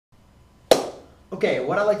Okay,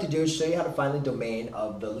 what I'd like to do is show you how to find the domain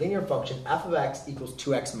of the linear function f of x equals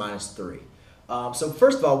 2x minus 3. So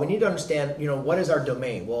first of all, we need to understand, what is our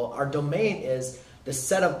domain? Well, our domain is the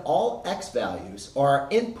set of all x values, or our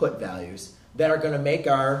input values, that are going to make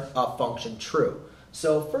our function true.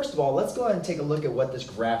 So first of all, let's go ahead and take a look at what this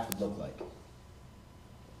graph would look like.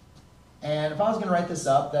 And if I was going to write this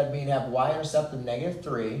up, that'd mean have y-intercept of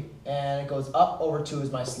 -3, and it goes up over 2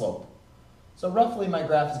 as my slope. So roughly my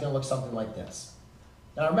graph is going to look something like this.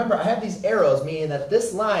 Now remember, I have these arrows, meaning that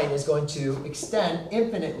this line is going to extend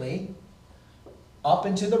infinitely up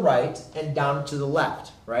and to the right and down to the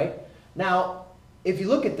left, right? Now, if you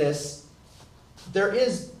look at this, there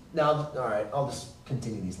is, all right, I'll just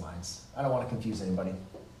continue these lines. I don't want to confuse anybody.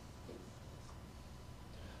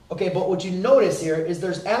 Okay, but what you notice here is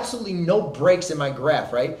there's absolutely no breaks in my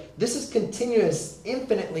graph, right? This is continuous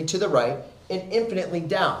infinitely to the right and infinitely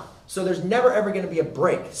down. So there's never ever going to be a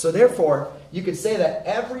break. So therefore, you could say that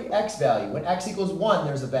every x value, when x equals 1,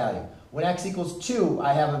 there's a value. When x equals 2,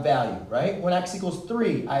 I have a value, right? When x equals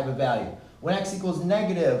 3, I have a value. When x equals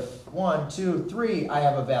 -1, 2, 3, I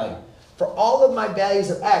have a value. For all of my values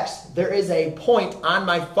of x, there is a point on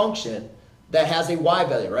my function that has a y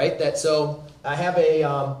value, right? So I have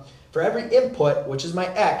for every input, which is my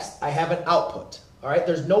x, I have an output, all right?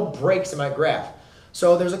 There's no breaks in my graph.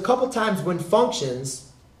 So there's a couple times when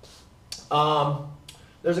functions,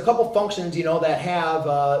 there's a couple functions, that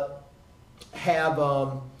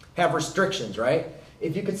have restrictions, right?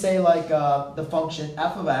 If you could say like the function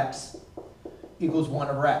f of x equals 1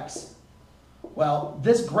 over x. Well,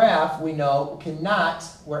 this graph we know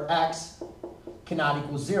where x cannot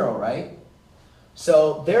equal 0, right?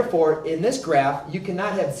 So therefore, in this graph, you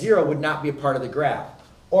cannot have 0 would not be a part of the graph.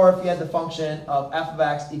 Or if you had the function of f of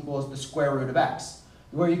x equals the square root of x,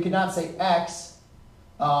 where you cannot say x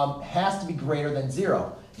has to be greater than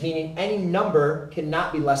 0, meaning any number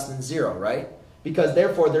cannot be less than 0, right? Because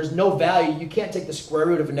therefore there's no value. You can't take the square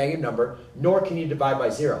root of a negative number, nor can you divide by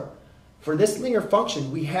 0. For this linear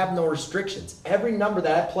function, we have no restrictions. Every number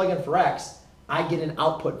that I plug in for x, I get an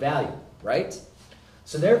output value, right?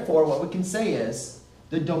 So therefore, what we can say is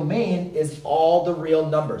the domain is all the real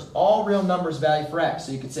numbers. All real numbers value for x.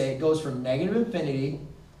 So you could say it goes from -infinity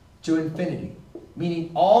to infinity,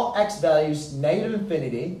 meaning all x values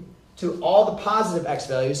 -infinity to all the positive x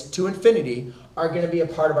values to infinity are going to be a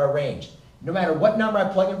part of our range. No matter what number I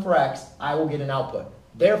plug in for x, I will get an output.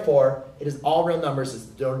 Therefore, it is all real numbers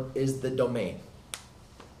is the domain.